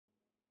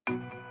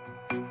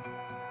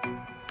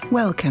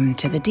Welcome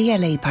to the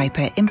DLA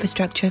Piper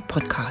Infrastructure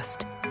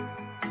Podcast.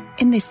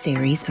 In this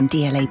series from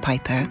DLA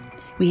Piper,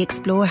 we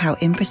explore how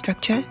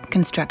infrastructure,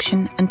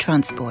 construction and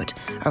transport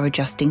are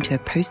adjusting to a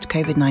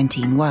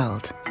post-COVID-19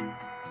 world.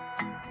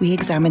 We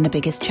examine the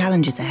biggest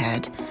challenges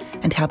ahead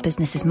and how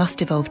businesses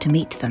must evolve to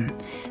meet them,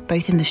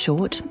 both in the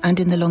short and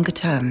in the longer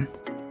term.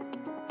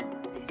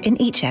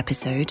 In each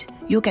episode,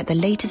 you'll get the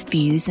latest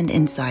views and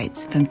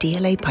insights from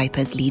DLA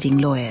Piper's leading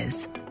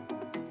lawyers.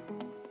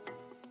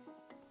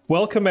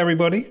 Welcome,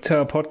 everybody, to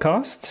our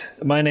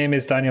podcast. My name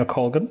is Daniel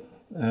Colgan.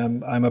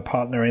 I'm a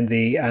partner in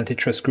the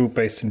Antitrust Group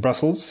based in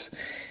Brussels,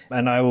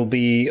 and I will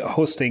be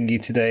hosting you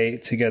today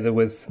together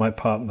with my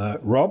partner,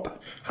 Rob.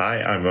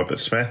 Hi, I'm Robert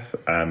Smith.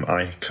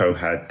 I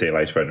co-head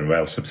DLA's Red and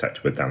Rail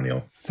subsector with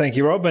Daniel. Thank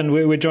you, Rob. And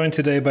we're joined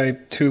today by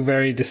two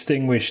very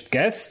distinguished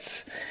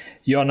guests,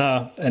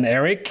 Jonna and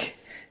Eric.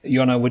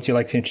 Jonna, would you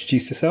like to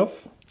introduce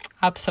yourself?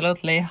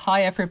 Absolutely.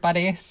 Hi,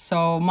 everybody.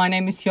 So my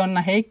name is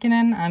Jonna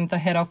Heikkinen. I'm the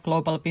head of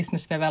global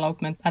business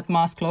development at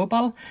Maas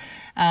Global.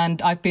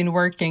 And I've been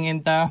working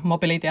in the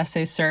mobility as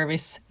a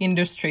service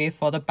industry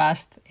for the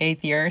past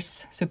 8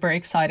 years. Super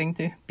exciting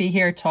to be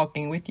here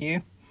talking with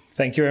you.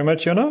 Thank you very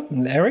much, Jonna.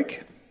 And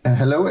Eric?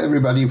 Hello,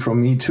 everybody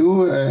from me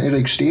too.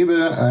 Erik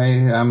Stebe. I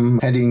am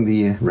heading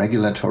the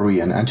regulatory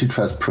and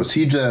antitrust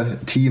procedure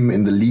team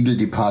in the legal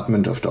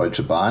department of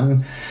Deutsche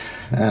Bahn.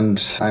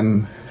 And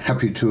I'm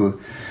happy to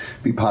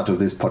be part of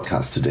this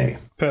podcast today.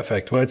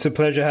 Perfect. Well, it's a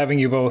pleasure having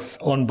you both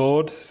on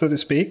board, so to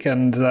speak.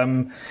 And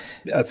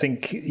I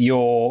think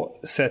your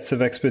sets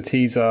of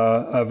expertise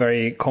are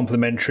very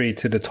complementary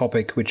to the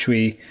topic which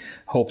we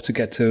hope to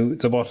get to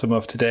the bottom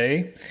of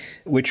today,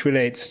 which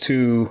relates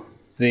to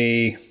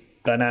the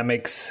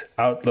dynamics,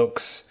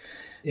 outlooks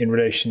in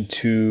relation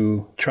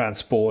to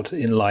transport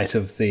in light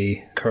of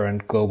the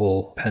current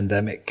global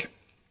pandemic.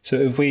 So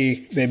if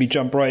we maybe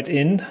jump right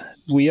in,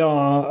 we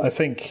are, I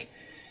think,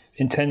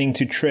 intending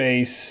to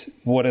trace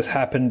what has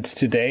happened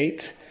to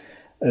date,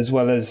 as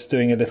well as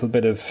doing a little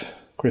bit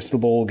of crystal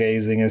ball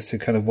gazing as to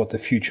kind of what the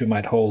future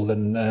might hold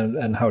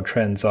and how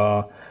trends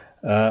are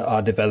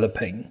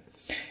developing.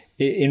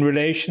 In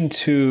relation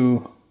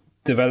to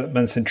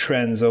developments and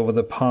trends over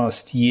the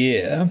past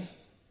year,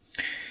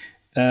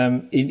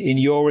 in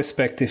your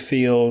respective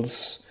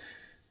fields,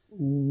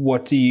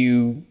 what do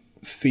you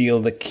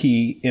feel the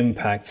key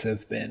impacts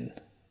have been?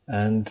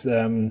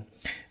 And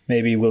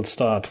maybe we'll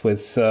start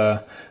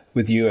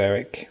with you,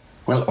 Eric.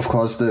 Well, of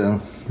course, the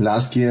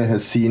last year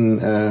has seen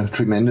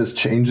tremendous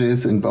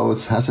changes in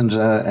both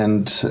passenger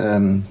and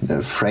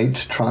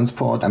freight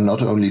transport. I'm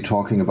not only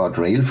talking about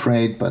rail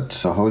freight, but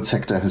the whole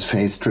sector has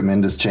faced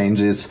tremendous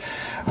changes.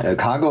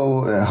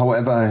 Cargo,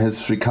 however,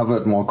 has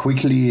recovered more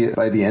quickly.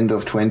 By the end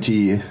of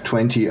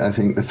 2020, I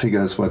think the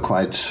figures were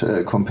quite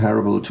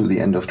comparable to the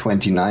end of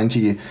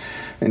 2019.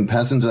 In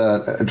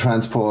passenger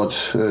transport,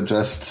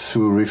 just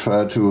to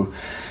refer to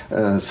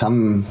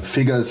some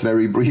figures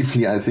very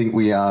briefly, I think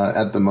we are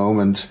at the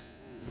moment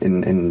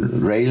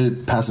in rail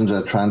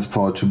passenger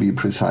transport, to be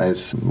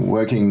precise,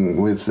 working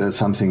with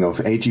something of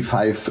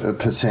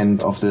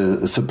 85% of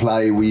the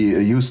supply we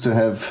used to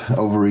have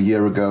over a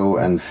year ago,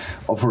 and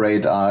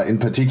operate in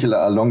particular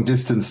our long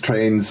distance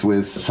trains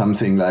with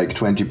something like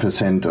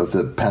 20% of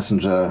the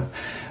passenger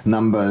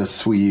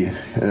numbers we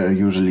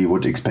usually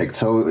would expect.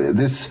 So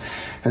this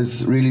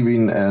has really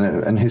been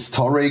an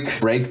historic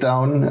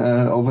breakdown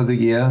over the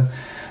year,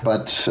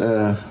 but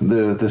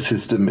the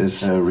system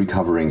is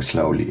recovering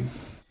slowly.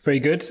 Very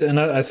good. And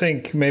I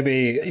think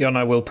maybe,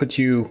 Jonna, will put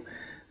you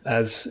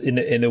as,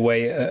 in a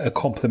way, a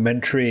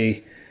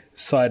complementary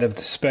side of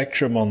the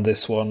spectrum on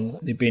this one.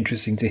 It'd be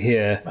interesting to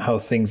hear how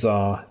things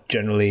are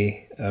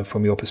generally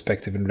from your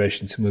perspective in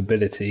relation to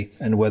mobility,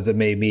 and whether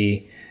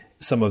maybe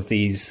some of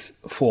these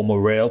former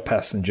rail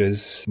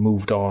passengers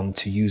moved on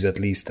to use, at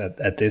least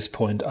at this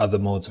point, other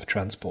modes of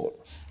transport.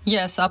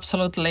 Yes,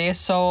 absolutely.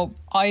 So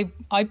I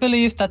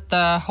believe that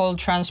the whole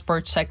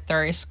transport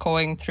sector is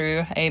going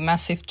through a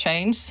massive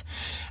change.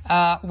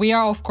 We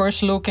are, of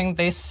course, looking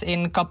this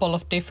in a couple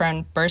of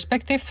different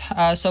perspectives.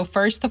 So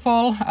first of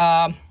all,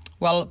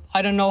 well,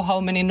 I don't know how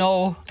many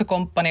know the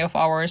company of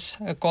ours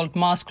called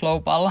Maas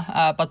Global,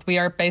 but we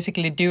are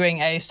basically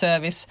doing a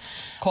service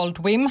called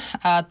WIM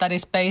that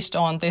is based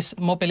on this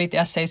mobility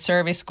as a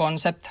service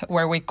concept,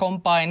 where we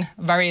combine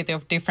a variety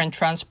of different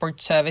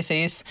transport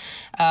services,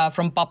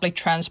 from public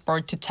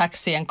transport to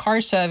taxi and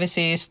car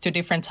services to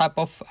different type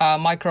of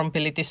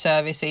micromobility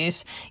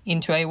services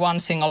into a one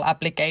single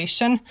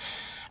application.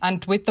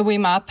 And with the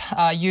WIM app,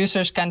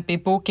 users can be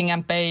booking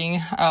and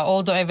paying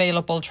all the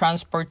available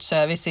transport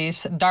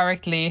services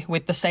directly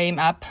with the same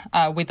app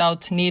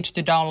without need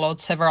to download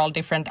several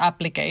different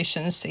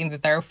applications into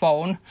their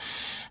phone.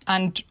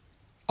 And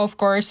of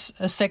course,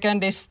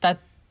 second is that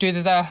due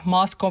to the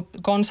Maas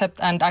concept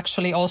and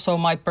actually also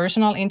my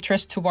personal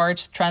interest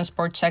towards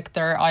transport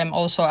sector, I'm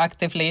also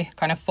actively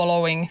kind of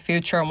following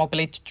future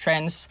mobility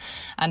trends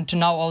and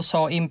now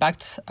also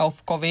impacts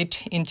of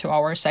COVID into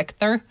our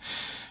sector.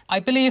 I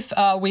believe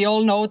we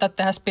all know that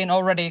there has been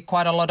already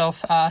quite a lot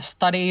of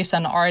studies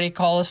and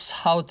articles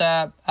how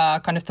the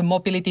kind of the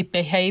mobility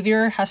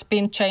behavior has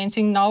been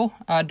changing now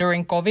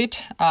during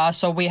COVID.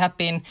 So we have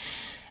been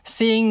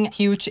seeing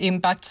huge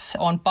impacts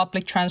on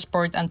public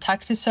transport and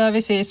taxi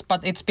services, but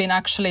it's been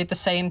actually the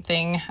same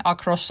thing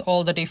across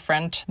all the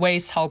different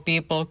ways how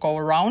people go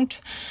around.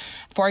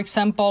 For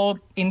example,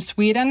 in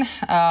Sweden,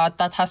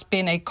 that has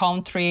been a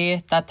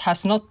country that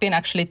has not been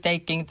actually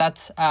taking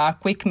that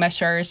quick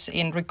measures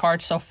in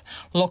regards of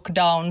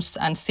lockdowns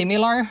and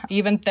similar.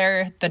 Even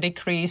there, the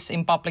decrease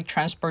in public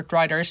transport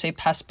ridership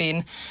has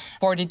been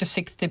 40 to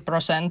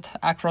 60%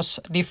 across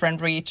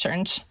different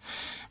regions.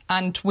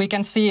 And we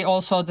can see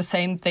also the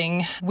same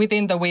thing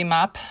within the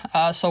WeMap.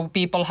 So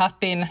people have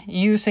been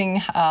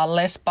using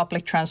less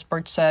public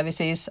transport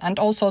services and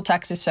also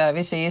taxi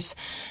services,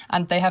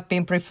 and they have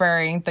been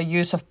preferring the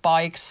use of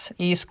bikes,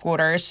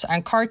 e-scooters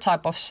and car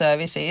type of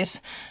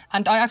services.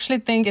 And I actually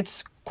think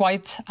it's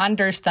quite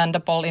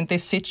understandable in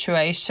this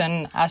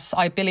situation, as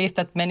I believe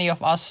that many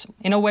of us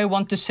in a way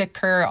want to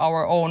secure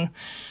our own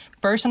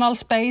personal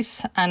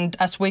space. And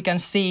as we can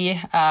see,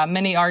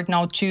 many are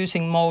now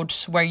choosing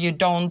modes where you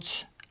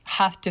don't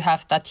have to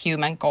have that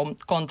human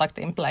contact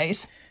in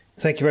place.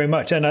 Thank you very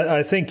much. And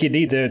I think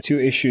indeed there are two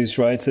issues,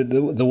 right?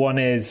 The one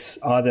is,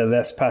 are there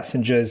less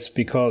passengers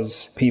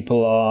because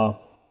people are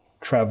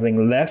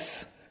traveling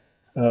less?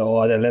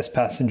 Or are there less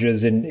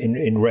passengers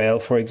in rail,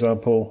 for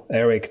example?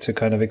 Eric, to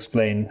kind of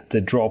explain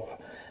the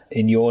drop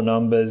in your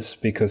numbers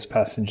because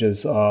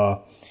passengers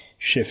are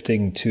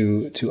shifting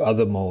to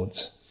other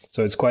modes.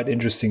 So it's quite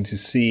interesting to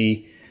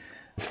see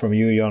from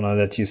you, Jonna,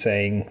 that you're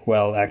saying,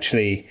 well,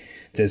 actually,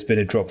 there's been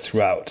a drop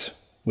throughout,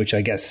 which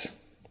I guess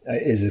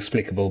is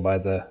explicable by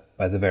the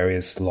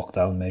various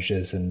lockdown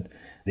measures and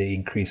the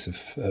increase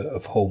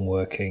of home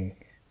working.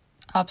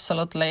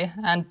 Absolutely.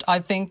 And I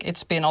think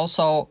it's been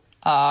also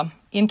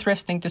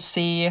interesting to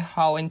see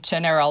how in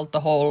general the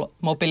whole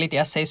mobility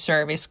as a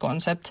service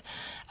concept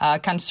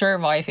can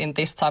survive in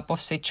this type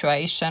of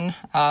situation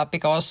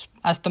because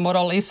as the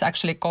model is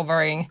actually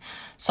covering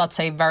such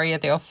a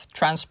variety of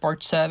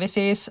transport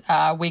services,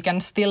 we can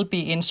still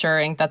be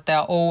ensuring that there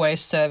are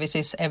always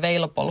services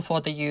available for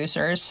the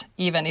users,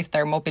 even if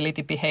their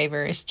mobility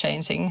behavior is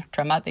changing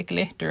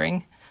dramatically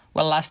during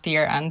last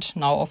year, and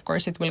now of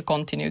course it will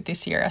continue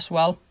this year as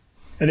well.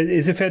 And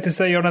is it fair to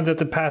say, Jonna, that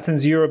the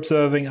patterns you're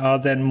observing are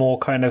then more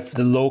kind of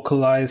the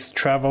localized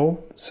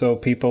travel? So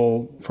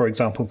people, for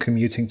example,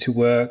 commuting to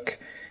work,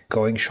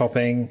 going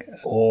shopping,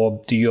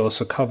 or do you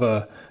also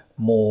cover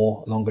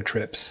more longer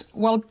trips?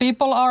 Well,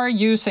 people are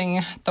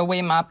using the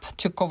WeMap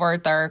to cover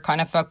their kind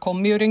of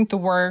commuting to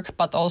work,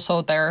 but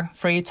also their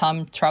free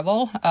time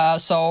travel.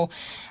 So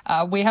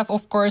we have,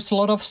 of course, a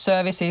lot of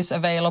services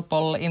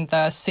available in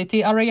the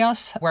city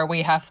areas where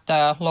we have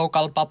the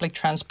local public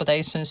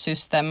transportation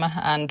system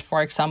and,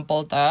 for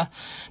example,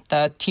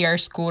 the tier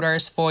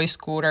scooters, voice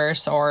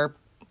scooters, or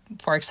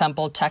for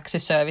example, taxi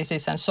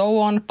services and so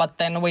on. But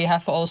then we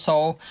have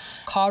also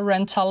car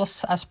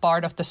rentals as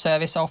part of the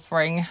service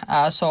offering.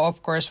 So,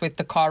 of course, with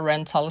the car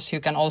rentals,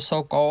 you can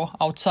also go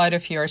outside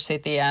of your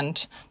city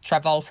and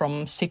travel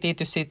from city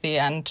to city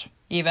and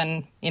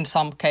even in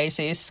some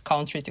cases,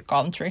 country to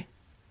country.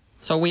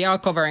 So we are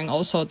covering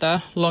also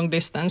the long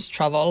distance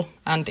travel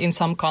and in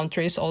some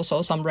countries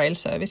also some rail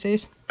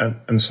services.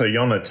 And so,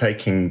 Jonna,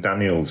 taking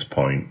Daniel's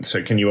point,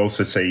 so can you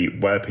also see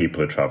where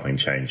people are travelling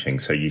changing?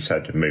 So you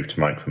said move to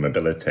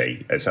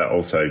micromobility. Is that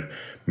also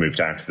moved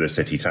out of the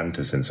city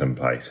centres in some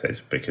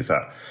places? Because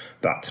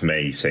that to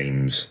me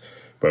seems,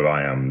 where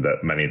I am,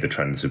 that many of the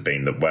trends have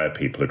been that where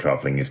people are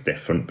travelling is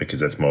different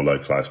because there's more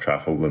localised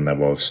travel than there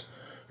was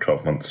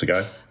 12 months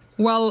ago.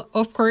 Well,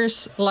 of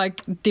course,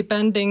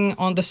 depending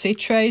on the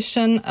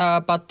situation,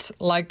 but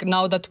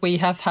now that we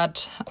have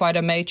had quite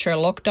a major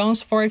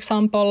lockdowns, for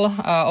example,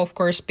 of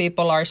course,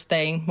 people are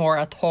staying more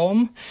at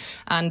home.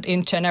 And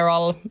in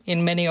general,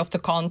 in many of the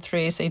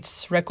countries,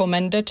 it's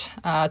recommended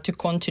to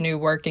continue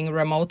working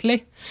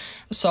remotely.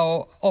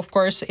 So, of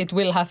course, it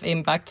will have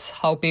impacts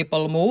how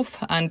people move,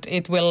 and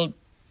it will,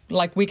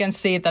 we can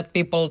see that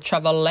people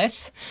travel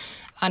less.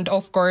 And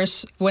of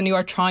course, when you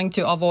are trying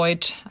to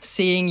avoid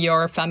seeing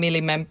your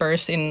family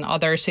members in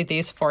other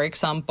cities, for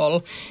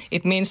example,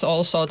 it means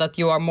also that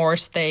you are more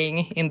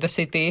staying in the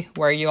city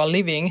where you are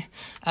living.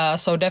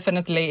 So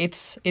definitely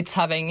it's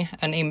having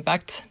an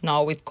impact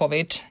now with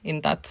COVID in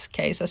that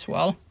case as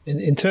well.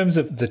 In terms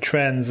of the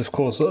trends, of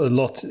course, a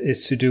lot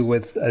is to do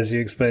with, as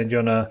you explained,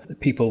 Jonna,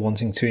 people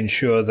wanting to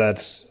ensure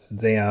that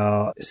they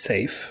are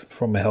safe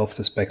from a health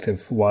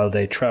perspective while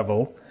they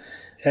travel.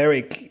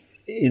 Eric,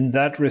 in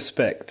that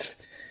respect,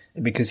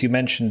 because you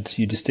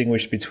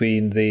distinguished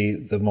between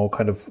the more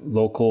kind of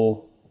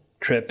local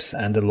trips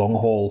and the long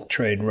haul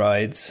train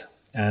rides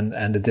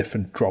and the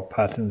different drop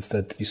patterns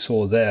that you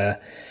saw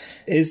there.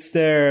 Is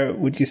there,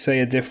 would you say,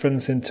 a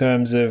difference in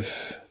terms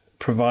of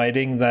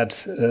providing that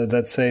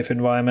safe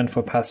environment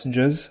for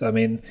passengers? I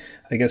mean,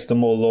 I guess the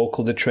more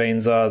local the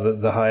trains are,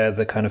 the higher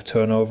the kind of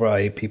turnover,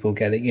 i.e. people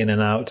getting in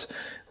and out.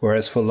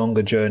 Whereas for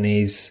longer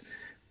journeys,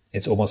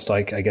 it's almost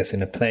like, I guess,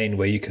 in a plane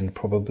where you can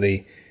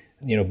probably,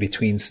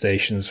 between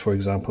stations, for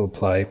example,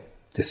 apply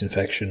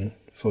disinfection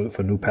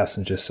for new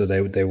passengers, so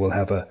they will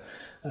have a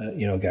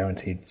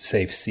guaranteed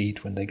safe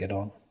seat when they get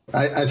on.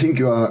 I think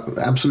you are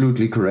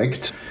absolutely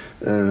correct.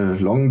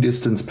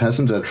 Long-distance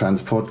passenger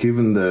transport,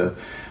 given the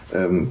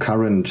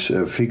current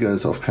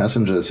figures of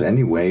passengers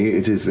anyway,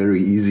 it is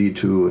very easy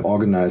to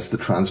organize the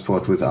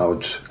transport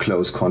without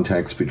close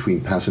contacts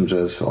between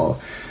passengers or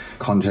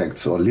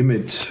contacts, or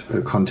limit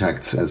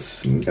contacts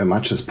as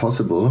much as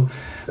possible.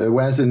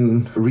 Whereas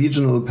in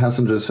regional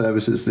passenger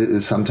services, it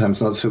is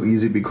sometimes not so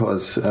easy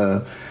because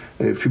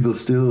if people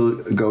still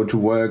go to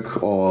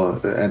work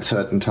or at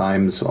certain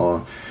times,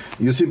 or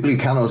you simply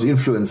cannot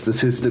influence the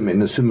system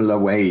in a similar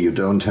way. You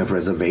don't have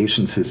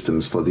reservation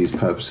systems for these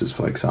purposes,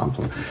 for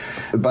example.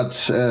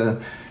 But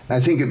I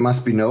think it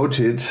must be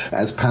noted,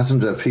 as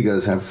passenger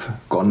figures have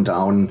gone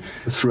down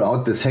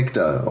throughout the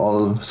sector,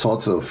 all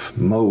sorts of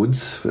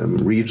modes,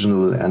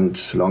 regional and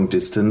long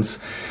distance,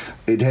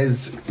 it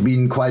has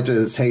been quite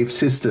a safe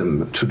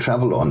system to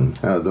travel on,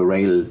 the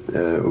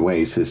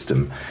railway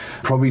system.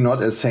 Probably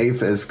not as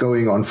safe as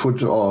going on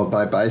foot or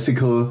by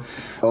bicycle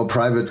or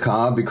private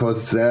car,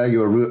 because there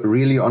you're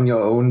really on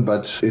your own,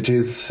 but it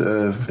is,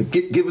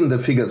 given the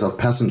figures of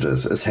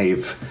passengers, a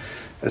safe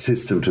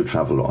system to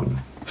travel on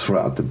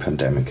throughout the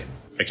pandemic.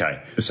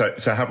 Okay, so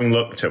having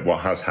looked at what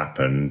has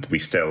happened, we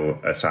still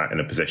are sat in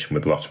a position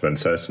with a lot of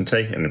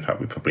uncertainty, and in fact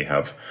we probably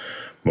have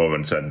more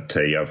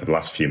uncertainty over the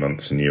last few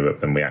months in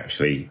Europe than we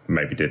actually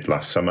maybe did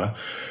last summer.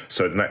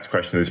 So the next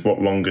question is, what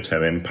longer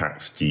term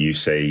impacts do you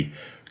see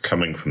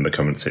coming from the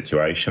current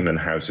situation, and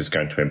how is this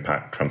going to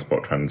impact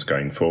transport trends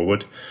going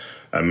forward?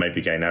 And maybe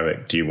again,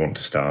 Eric, do you want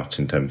to start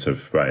in terms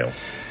of rail?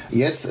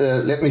 Yes,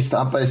 let me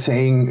start by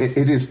saying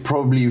it is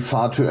probably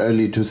far too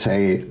early to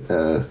say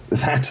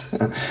that,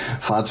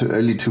 far too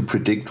early to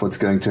predict what's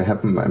going to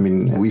happen. I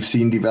mean, we've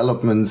seen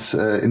developments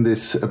in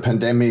this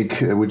pandemic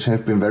which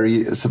have been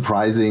very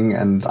surprising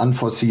and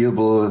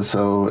unforeseeable.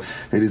 So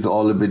it is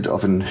all a bit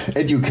of an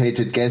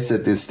educated guess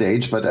at this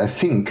stage. But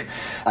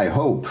I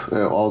hope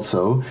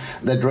also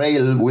that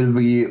rail will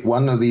be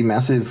one of the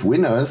massive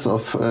winners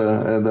of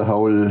the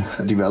whole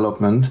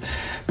development,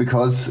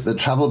 because the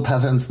travel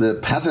patterns, the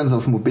patterns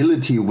of mobility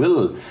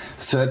will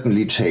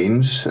certainly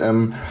change.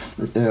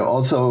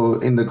 Also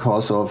in the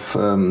course of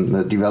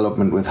the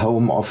development with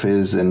home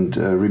office and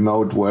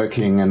remote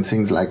working and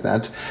things like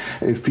that.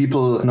 If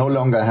people no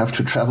longer have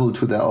to travel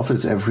to their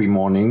office every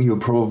morning, you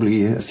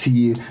probably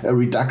see a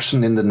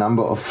reduction in the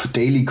number of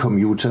daily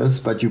commuters,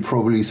 but you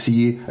probably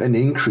see an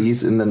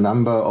increase in the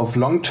number of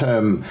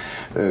long-term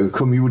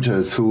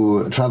commuters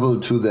who travel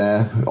to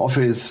their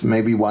office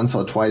maybe once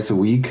or twice a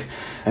week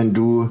and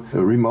do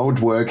remote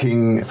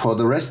working for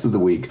the rest of the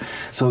week.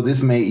 So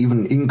this may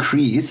even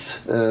increase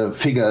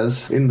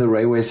figures in the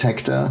railway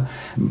sector,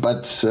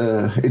 but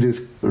it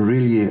is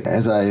really,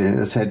 as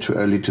I said, too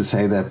early to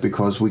say that,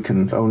 because we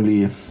can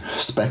only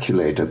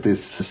speculate at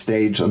this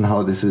stage on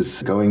how this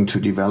is going to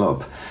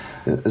develop.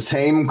 The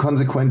same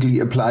consequently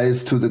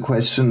applies to the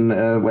question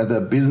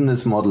whether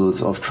business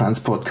models of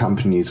transport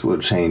companies will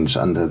change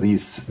under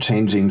these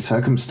changing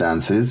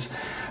circumstances.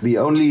 The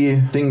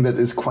only thing that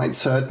is quite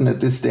certain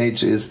at this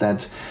stage is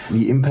that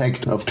the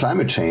impact of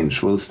climate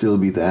change will still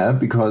be there,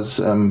 because,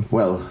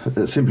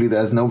 simply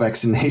there's no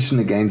vaccination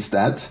against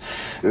that.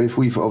 If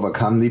we've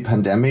overcome the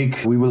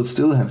pandemic, we will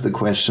still have the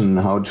question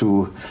how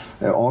to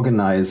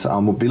organize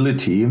our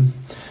mobility,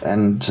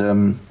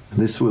 and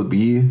this will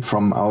be,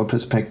 from our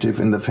perspective,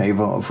 in the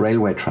favor of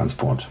railway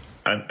transport.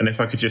 And if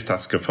I could just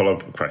ask a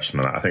follow-up question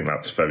on that, I think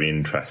that's very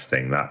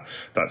interesting.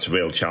 That's a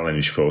real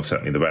challenge for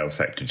certainly the rail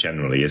sector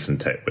generally,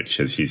 isn't it? Which,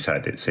 as you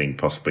said, it's seen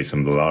possibly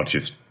some of the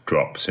largest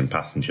drops in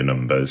passenger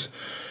numbers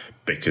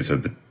because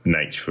of the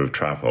nature of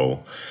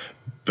travel.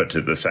 But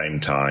at the same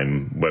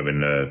time, we're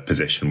in a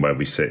position where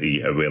we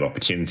see a real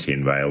opportunity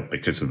in rail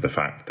because of the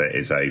fact that it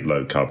is a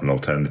low-carbon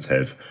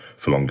alternative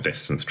for longer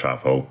distance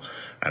travel,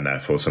 and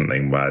therefore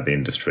something where the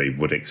industry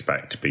would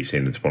expect to be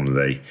seen as one of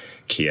the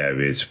key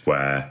areas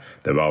where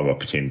there are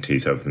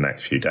opportunities over the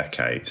next few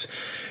decades.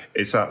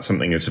 Is that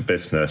something as a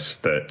business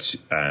that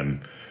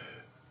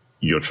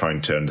you're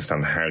trying to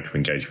understand how to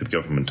engage with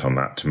government on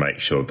that to make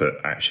sure that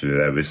actually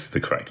there is the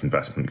correct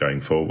investment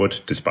going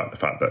forward, despite the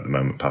fact that at the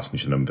moment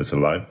passenger numbers are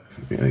low?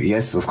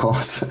 Yes, of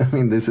course. I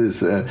mean, this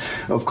is,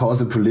 of course,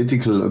 a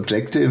political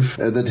objective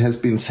that has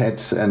been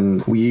set,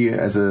 and we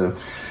as a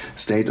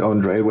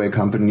state-owned railway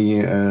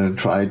company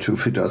try to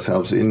fit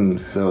ourselves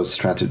in those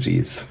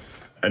strategies.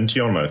 And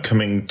Jonna,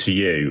 coming to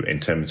you in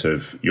terms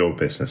of your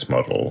business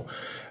model,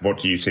 what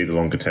do you see the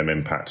longer term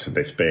impacts of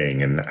this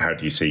being, and how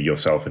do you see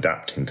yourself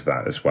adapting to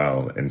that as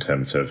well in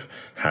terms of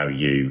how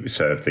you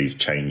serve these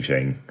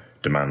changing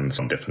demands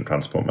on different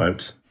transport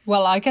modes?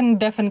 Well, I can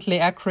definitely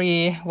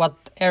agree what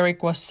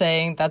Eric was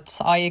saying, that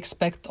I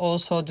expect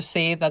also to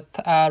see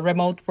that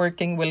remote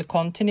working will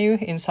continue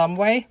in some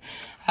way.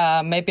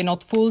 Maybe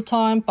not full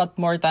time, but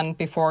more than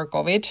before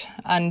COVID.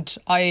 And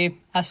I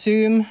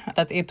assume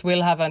that it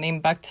will have an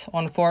impact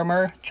on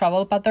former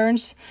travel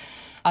patterns.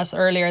 as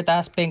earlier there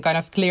has been kind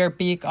of clear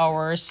peak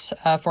hours,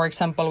 for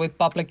example, with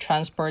public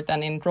transport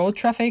and in road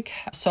traffic.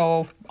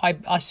 So I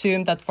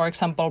assume that, for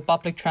example,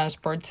 public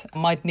transport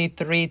might need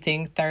to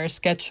rethink their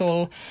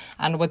schedule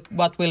and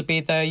what will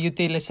be the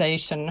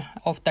utilization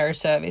of their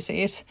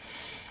services.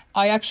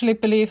 I actually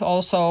believe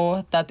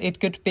also that it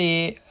could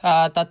be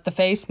that the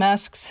face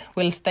masks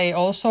will stay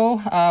also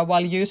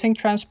while using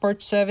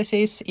transport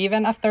services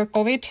even after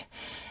COVID.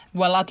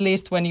 Well, at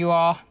least when you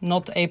are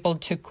not able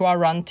to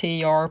quarantine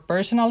your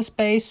personal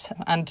space,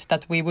 and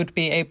that we would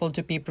be able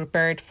to be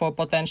prepared for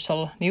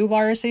potential new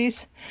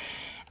viruses.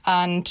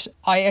 And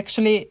I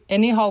actually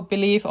anyhow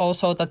believe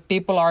also that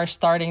people are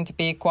starting to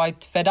be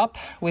quite fed up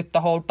with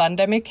the whole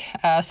pandemic.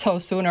 So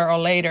sooner or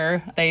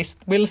later, they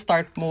will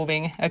start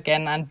moving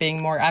again and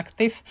being more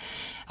active.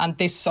 And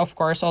this is, of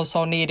course,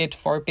 also needed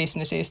for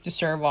businesses to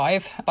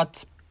survive.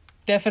 But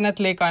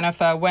definitely kind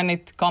of when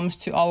it comes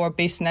to our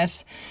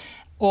business,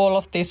 all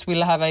of this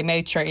will have a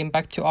major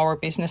impact to our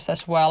business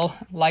as well.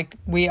 Like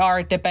we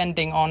are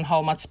depending on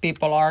how much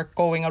people are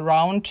going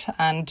around,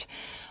 and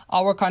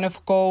our kind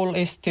of goal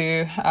is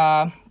to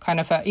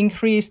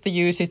increase the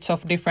usage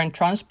of different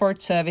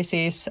transport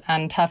services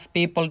and have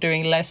people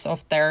doing less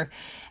of their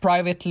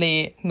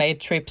privately made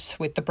trips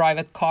with the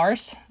private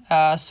cars.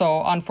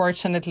 So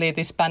unfortunately,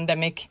 this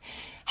pandemic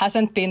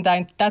hasn't been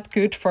that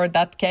good for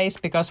that case,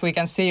 because we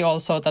can see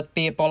also that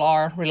people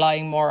are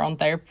relying more on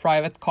their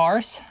private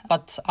cars.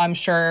 But I'm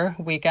sure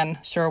we can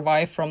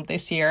survive from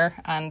this year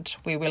and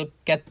we will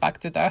get back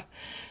to the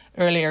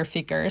earlier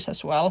figures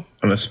as well.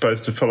 And I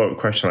suppose the follow-up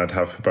question I'd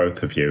have for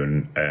both of you,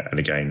 and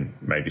again,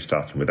 maybe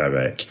starting with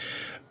Eric,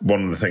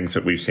 one of the things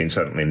that we've seen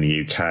certainly in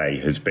the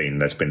UK has been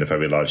there's been a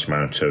very large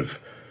amount of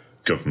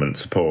government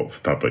support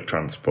for public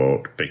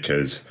transport,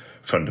 because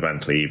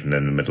fundamentally, even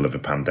in the middle of a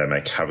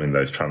pandemic, having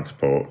those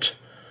transport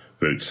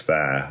routes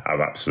there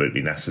are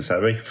absolutely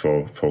necessary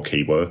for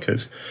key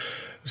workers.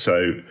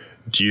 So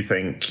do you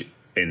think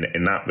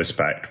in that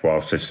respect,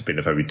 whilst this has been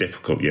a very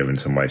difficult year in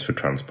some ways for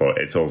transport,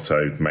 it's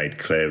also made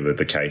clearer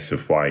the case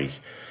of why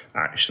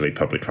actually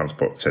public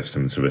transport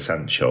systems are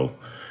essential,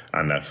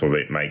 and therefore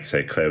it makes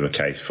a clearer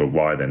case for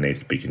why there needs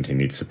to be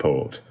continued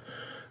support?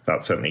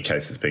 That's certainly a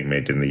case that's being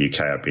made in the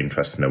UK. I'd be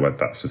interested to know whether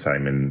that's the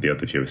same in the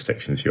other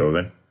jurisdictions you're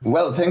in.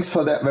 Well, thanks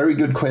for that very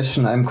good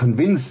question. I'm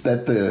convinced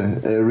that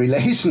the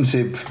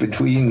relationship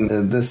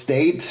between the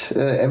state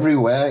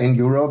everywhere in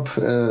Europe,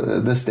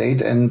 the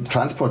state and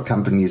transport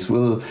companies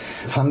will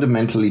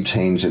fundamentally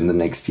change in the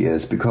next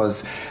years,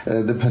 because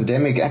the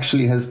pandemic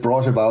actually has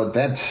brought about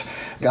that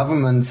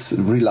governments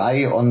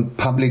rely on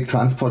public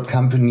transport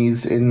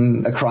companies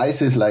in a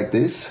crisis like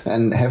this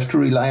and have to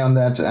rely on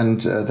that,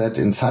 and that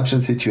in such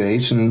a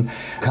situation,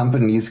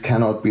 companies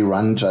cannot be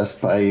run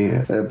just by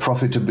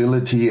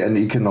profitability and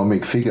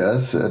economic figures,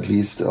 at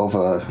least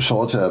over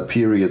shorter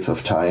periods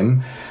of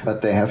time,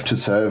 but they have to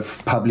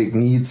serve public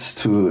needs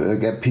to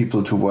get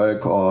people to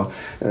work or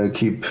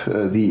keep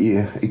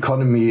the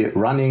economy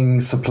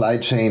running, supply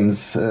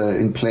chains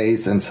in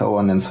place, and so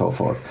on and so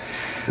forth.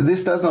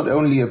 This does not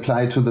only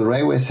apply to the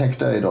railway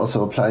sector, it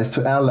also applies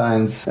to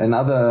airlines and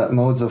other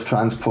modes of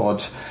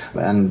transport.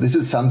 And this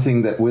is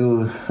something that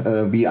will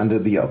be under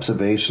the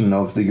observation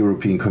of the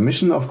European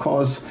Commission, of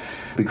course,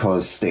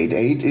 because state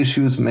aid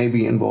issues may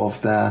be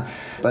involved there.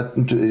 But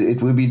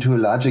it will be to a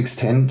large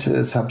extent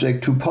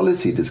subject to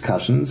policy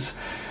discussions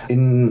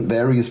in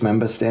various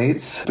member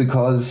states,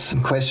 because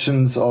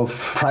questions of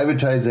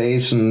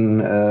privatization,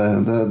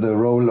 the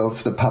role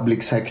of the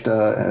public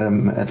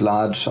sector at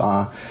large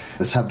are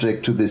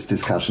subject to this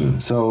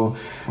discussion. So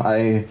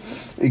I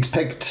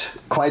expect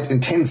quite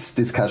intense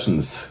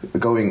discussions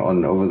going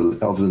on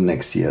over the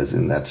next years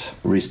in that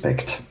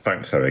respect.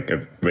 Thanks, Eric.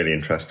 A really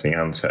interesting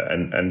answer.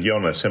 And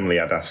Jonna, similarly,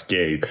 I'd ask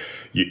you,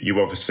 you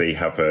obviously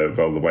have a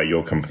role the way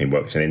your company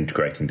works in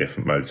integrating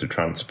different modes of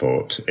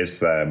transport. Is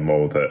there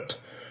more that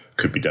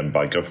could be done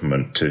by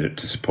government to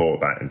support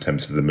that in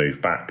terms of the move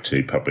back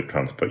to public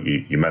transport?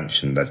 You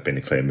mentioned there's been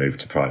a clear move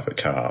to private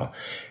car.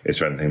 Is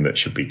there anything that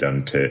should be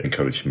done to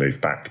encourage the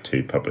move back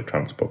to public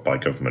transport by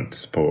government to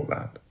support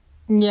that?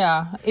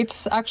 Yeah,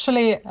 it's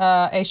actually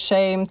a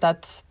shame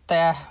that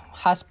there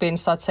has been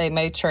such a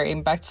major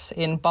impacts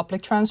in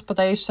public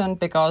transportation,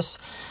 because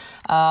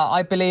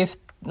I believe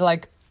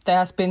there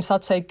has been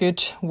such a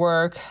good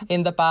work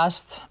in the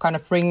past, kind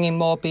of bringing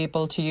more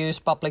people to use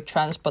public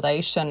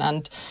transportation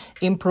and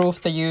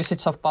improve the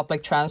usage of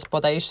public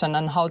transportation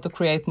and how to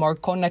create more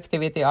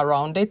connectivity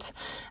around it.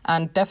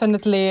 And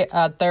definitely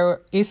there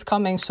is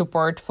coming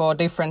support for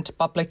different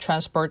public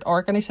transport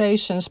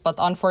organizations, but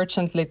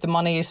unfortunately the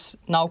money is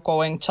now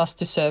going just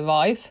to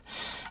survive.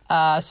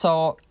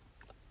 So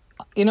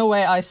in a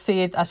way I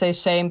see it as a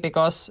shame,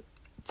 because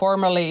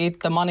formerly,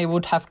 the money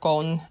would have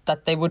gone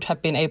that they would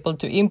have been able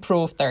to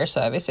improve their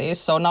services.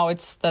 So now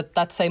it's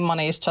that same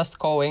money is just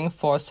going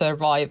for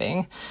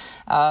surviving.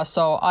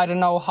 So I don't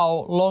know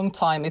how long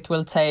time it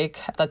will take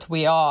that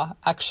we are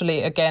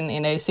actually again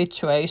in a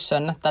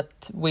situation that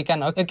we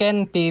can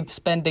again be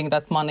spending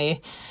that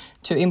money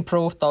to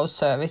improve those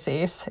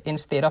services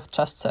instead of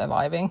just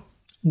surviving.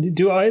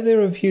 Do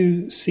either of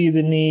you see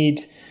the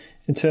need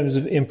in terms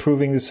of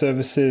improving the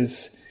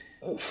services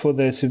for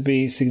there to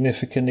be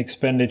significant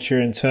expenditure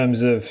in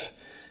terms of,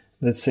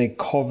 let's say,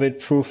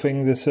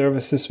 COVID-proofing the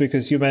services?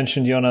 Because you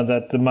mentioned, Jonna,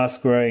 that the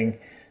mask wearing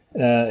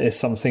is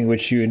something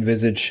which you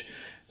envisage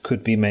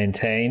could be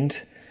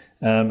maintained.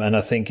 And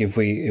I think if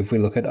we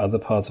look at other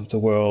parts of the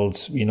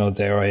world,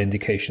 there are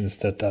indications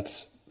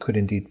that could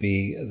indeed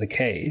be the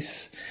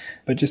case.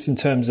 But just in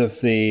terms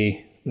of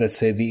the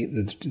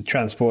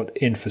transport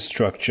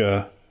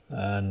infrastructure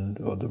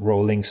or the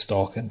rolling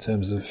stock in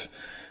terms of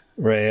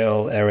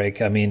rail,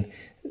 Eric, I mean,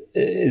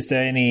 is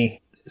there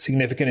any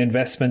significant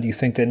investment you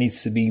think there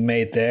needs to be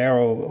made there,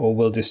 or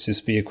will this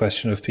just be a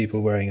question of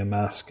people wearing a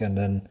mask and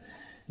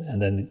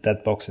then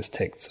that box is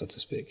ticked, so to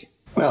speak?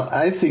 Well,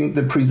 I think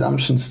the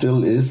presumption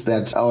still is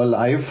that our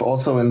life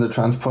also in the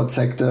transport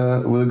sector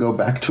will go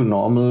back to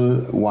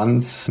normal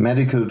once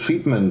medical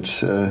treatment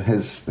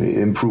has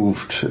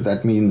improved.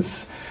 That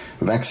means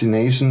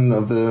vaccination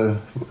of the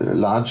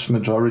large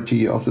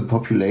majority of the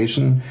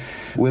population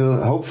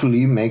will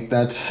hopefully make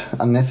that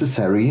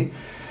unnecessary.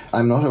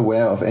 I'm not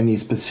aware of any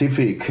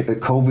specific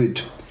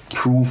COVID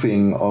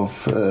proofing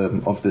of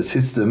the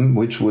system,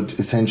 which would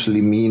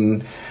essentially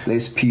mean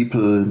less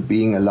people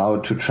being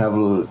allowed to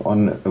travel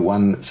on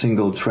one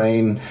single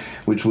train,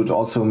 which would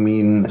also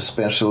mean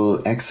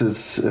special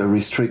access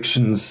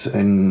restrictions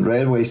in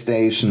railway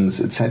stations,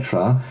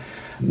 etc.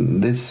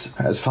 This,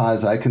 as far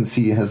as I can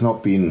see, has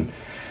not been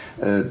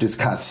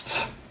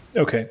discussed.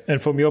 Okay.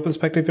 And from your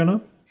perspective,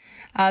 Jonna?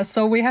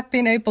 So we have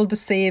been able to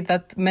see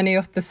that many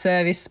of the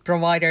service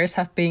providers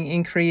have been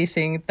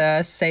increasing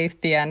the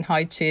safety and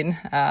hygiene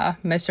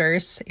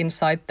measures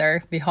inside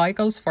their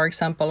vehicles, for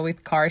example,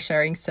 with car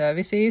sharing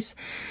services.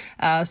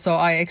 So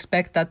I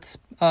expect that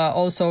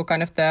also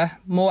kind of the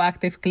more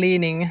active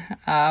cleaning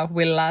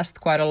will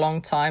last quite a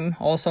long time.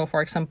 Also,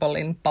 for example,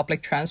 in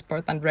public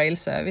transport and rail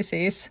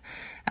services.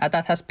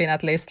 That has been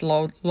at least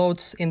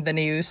loads in the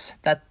news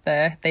that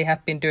they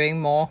have been doing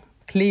more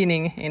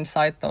cleaning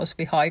inside those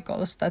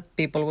vehicles, that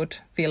people would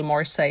feel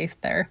more safe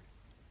there.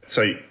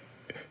 So,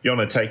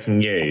 Jonna,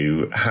 taking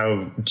you,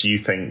 how do you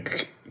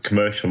think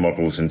commercial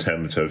models in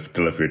terms of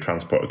delivery of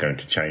transport are going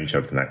to change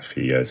over the next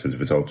few years as a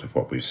result of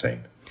what we've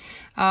seen?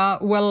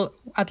 Well,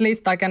 at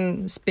least I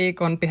can speak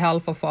on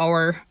behalf of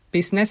our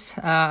business,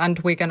 and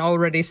we can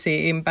already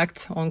see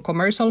impact on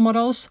commercial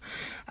models.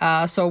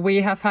 So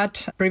we have had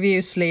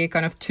previously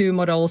kind of two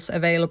models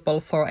available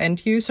for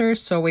end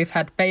users. So we've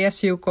had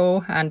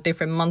pay-as-you-go and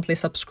different monthly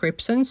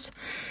subscriptions.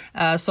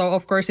 So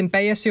of course, in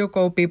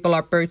pay-as-you-go, people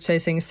are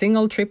purchasing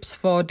single trips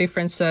for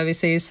different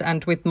services,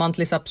 and with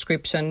monthly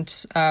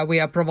subscriptions, we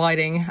are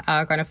providing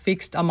a kind of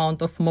fixed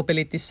amount of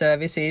mobility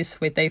services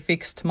with a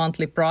fixed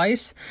monthly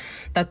price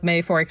that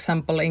may, for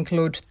example,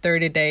 include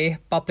 30-day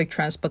public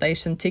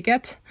transportation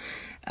ticket.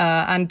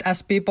 And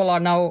as people are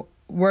now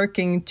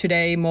working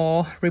today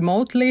more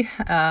remotely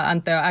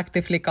and there are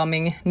actively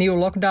coming new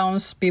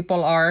lockdowns,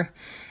 people are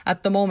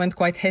at the moment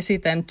quite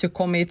hesitant to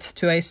commit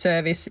to a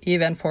service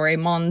even for a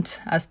month,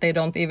 as they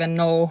don't even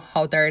know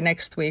how their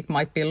next week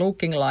might be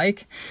looking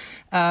like.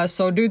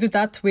 So due to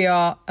that, we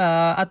are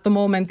at the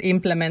moment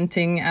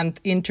implementing and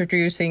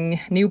introducing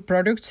new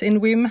products in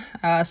WIM,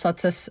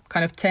 such as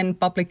kind of 10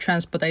 public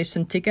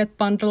transportation ticket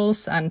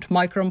bundles and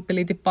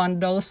micromobility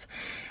bundles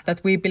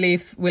that we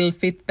believe will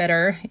fit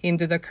better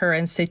into the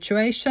current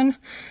situation.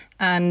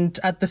 And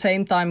at the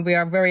same time, we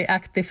are very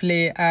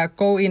actively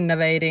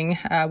co-innovating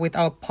with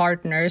our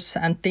partners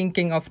and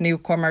thinking of new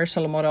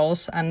commercial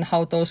models and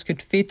how those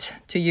could fit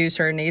to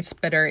user needs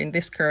better in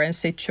this current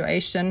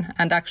situation,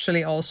 and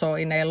actually also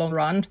in a long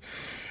run.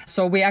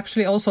 So we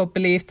actually also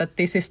believe that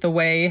this is the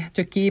way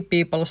to keep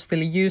people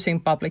still using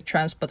public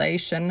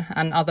transportation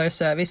and other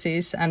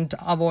services, and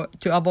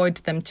to avoid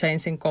them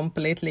changing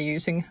completely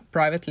using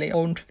privately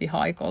owned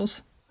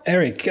vehicles.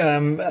 Eric,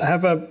 I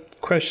have a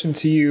question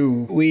to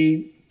you.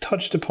 We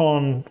touched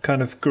upon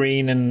kind of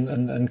green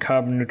and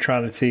carbon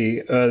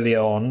neutrality earlier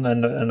on.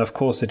 And of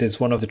course, it is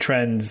one of the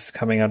trends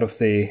coming out of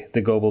the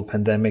global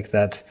pandemic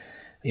that,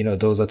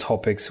 those are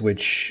topics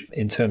which,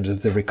 in terms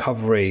of the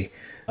recovery,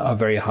 are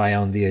very high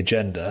on the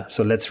agenda.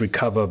 So let's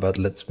recover, but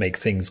let's make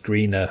things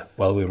greener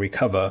while we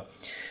recover.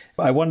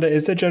 I wonder,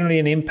 is there generally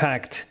an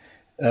impact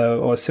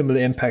or a similar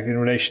impact in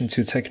relation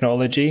to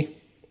technology,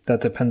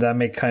 that the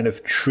pandemic kind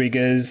of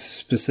triggers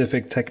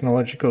specific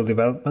technological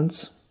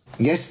developments?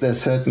 Yes, there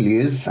certainly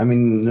is. I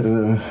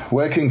mean,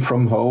 working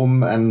from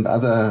home and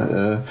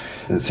other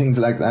things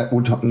like that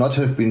would not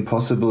have been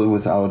possible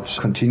without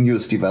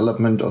continuous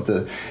development of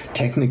the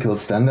technical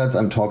standards.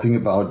 I'm talking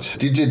about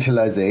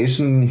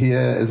digitalization here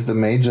as the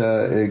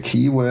major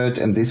keyword,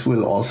 and this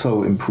will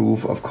also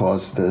improve, of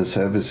course, the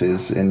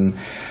services in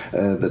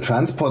the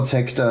transport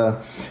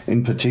sector,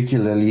 in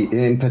particular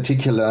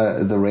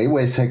the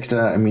railway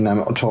sector. I mean,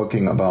 I'm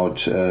talking about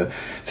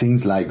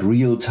things like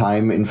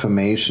real-time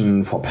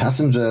information for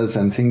passengers, tenders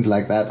and things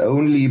like that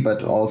only,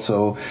 but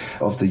also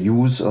of the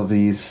use of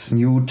these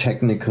new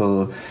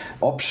technical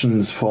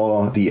options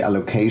for the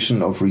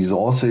allocation of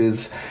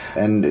resources.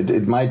 And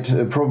it might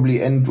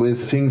probably end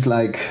with things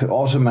like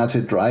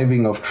automated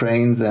driving of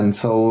trains and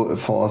so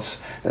forth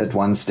at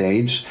one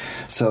stage.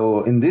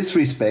 So in this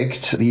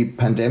respect, the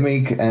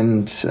pandemic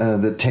and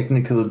the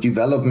technical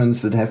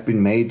developments that have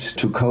been made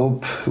to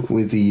cope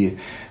with the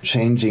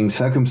changing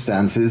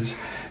circumstances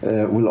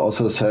will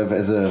also serve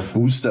as a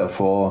booster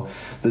for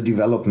the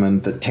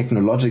development, the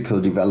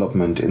technological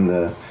development in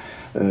the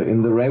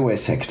railway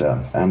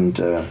sector. And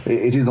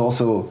it is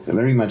also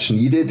very much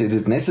needed. It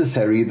is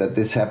necessary that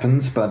this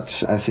happens,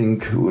 but I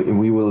think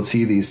we will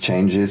see these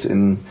changes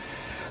in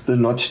the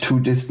not too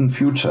distant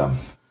future.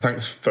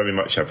 Thanks very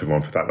much,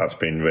 everyone, for that. That's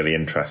been really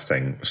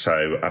interesting.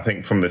 So I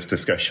think from this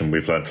discussion,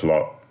 we've learned a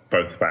lot,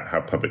 both about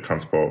how public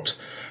transport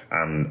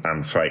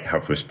and freight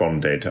have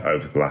responded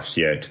over the last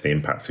year to the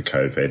impacts of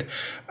COVID,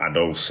 and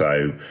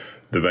also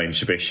the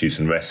range of issues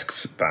and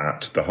risks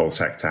that the whole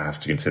sector has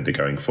to consider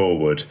going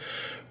forward,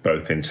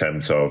 both in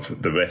terms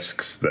of the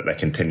risks that there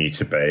continue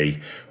to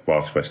be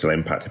whilst we're still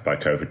impacted by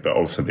COVID, but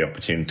also the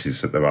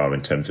opportunities that there are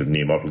in terms of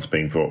new models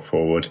being brought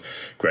forward,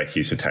 greater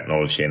use of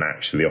technology, and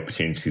actually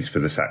opportunities for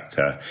the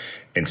sector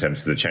in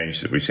terms of the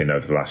changes that we've seen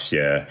over the last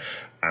year,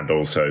 and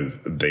also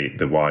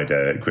the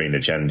wider green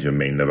agenda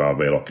mean there are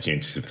real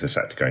opportunities for the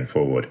sector going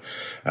forward.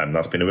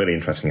 That's been a really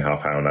interesting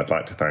half hour, and I'd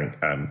like to thank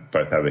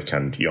both Eric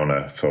and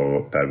Jonna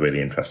for their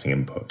really interesting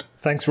input.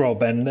 Thanks,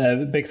 Rob, and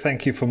a big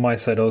thank you from my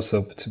side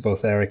also to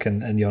both Eric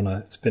and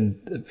Jonna. It's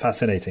been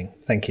fascinating.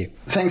 Thank you.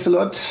 Thanks a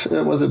lot.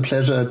 It was a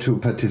pleasure to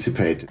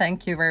participate.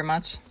 Thank you very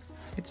much.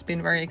 It's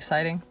been very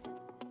exciting.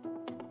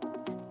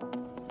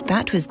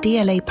 That was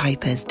DLA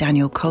Piper's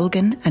Daniel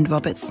Colgan and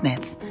Robert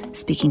Smith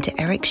speaking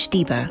to Eric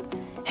Stieber,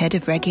 Head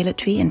of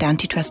Regulatory and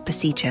Antitrust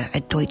Procedure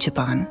at Deutsche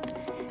Bahn,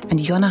 and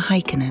Jonna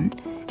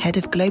Heikkinen, Head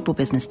of Global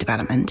Business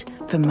Development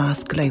for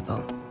Maersk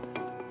Global.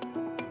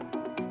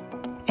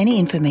 Any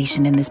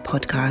information in this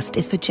podcast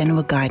is for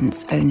general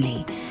guidance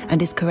only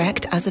and is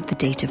correct as of the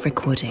date of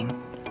recording.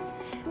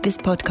 This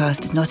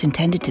podcast is not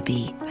intended to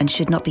be and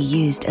should not be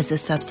used as a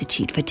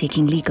substitute for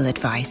taking legal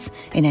advice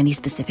in any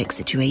specific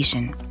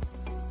situation.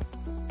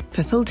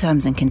 For full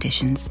terms and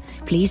conditions,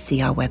 please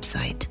see our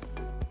website.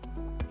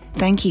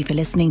 Thank you for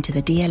listening to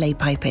the DLA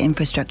Piper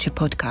Infrastructure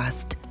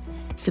Podcast.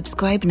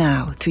 Subscribe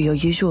now through your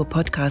usual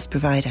podcast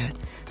provider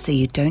so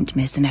you don't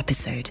miss an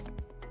episode.